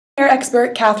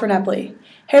expert Catherine Epley.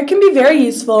 Hair can be very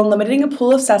useful in limiting a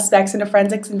pool of suspects in a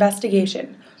forensics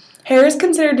investigation. Hair is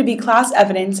considered to be class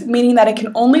evidence, meaning that it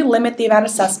can only limit the amount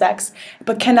of suspects,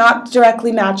 but cannot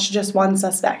directly match just one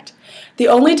suspect. The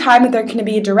only time that there can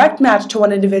be a direct match to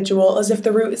one individual is if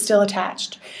the root is still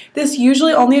attached. This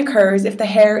usually only occurs if the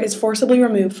hair is forcibly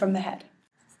removed from the head.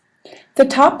 The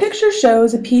top picture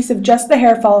shows a piece of just the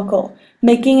hair follicle,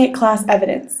 making it class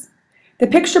evidence. The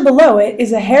picture below it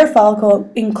is a hair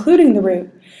follicle including the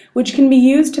root, which can be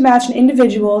used to match an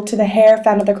individual to the hair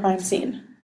found at the crime scene.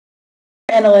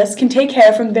 Analysts can take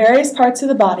hair from various parts of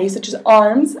the body, such as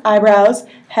arms, eyebrows,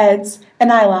 heads,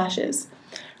 and eyelashes.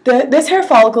 This hair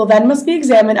follicle then must be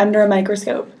examined under a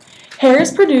microscope. Hair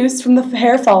is produced from the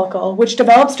hair follicle, which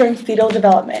develops during fetal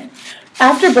development.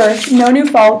 After birth, no new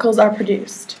follicles are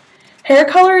produced. Hair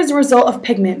color is a result of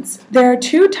pigments. There are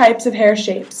two types of hair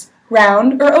shapes,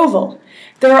 round or oval.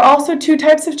 There are also two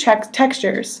types of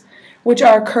textures, which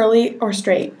are curly or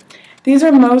straight. These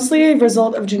are mostly a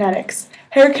result of genetics.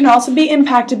 Hair can also be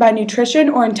impacted by nutrition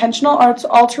or intentional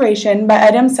alteration by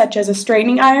items such as a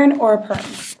straightening iron or a perm.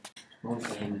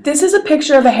 This is a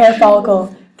picture of a hair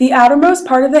follicle. The outermost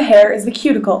part of the hair is the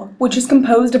cuticle, which is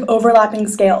composed of overlapping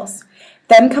scales.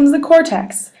 Then comes the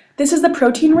cortex. This is the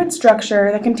protein-rich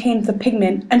structure that contains the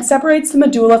pigment and separates the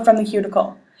medulla from the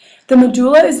cuticle. The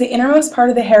medulla is the innermost part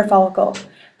of the hair follicle.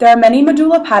 There are many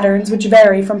medulla patterns which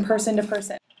vary from person to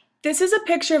person. This is a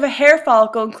picture of a hair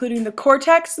follicle including the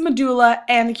cortex, medulla,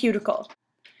 and the cuticle.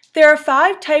 There are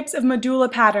 5 types of medulla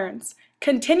patterns: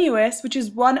 continuous, which is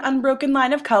one unbroken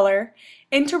line of color;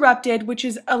 interrupted, which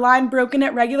is a line broken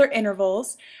at regular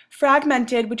intervals;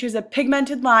 fragmented, which is a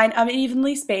pigmented line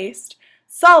unevenly spaced;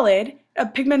 solid, a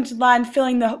pigmented line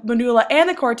filling the medulla and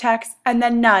the cortex; and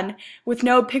then none, with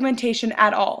no pigmentation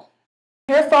at all.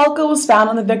 The hair follicle was found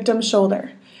on the victim's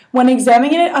shoulder. When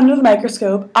examining it under the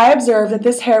microscope, I observed that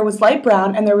this hair was light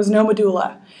brown and there was no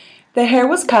medulla. The hair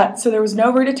was cut, so there was no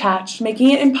root attached,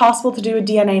 making it impossible to do a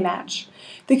DNA match.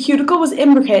 The cuticle was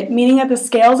imbricate, meaning that the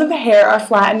scales of the hair are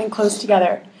flattened and close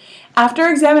together. After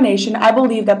examination, I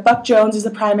believe that Buck Jones is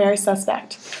the primary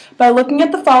suspect. By looking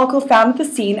at the follicle found at the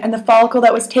scene and the follicle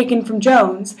that was taken from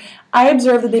Jones, I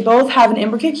observed that they both have an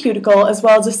imbricate cuticle as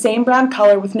well as the same brown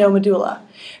color with no medulla.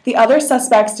 The other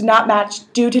suspects did not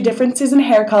match due to differences in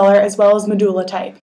hair color as well as medulla type.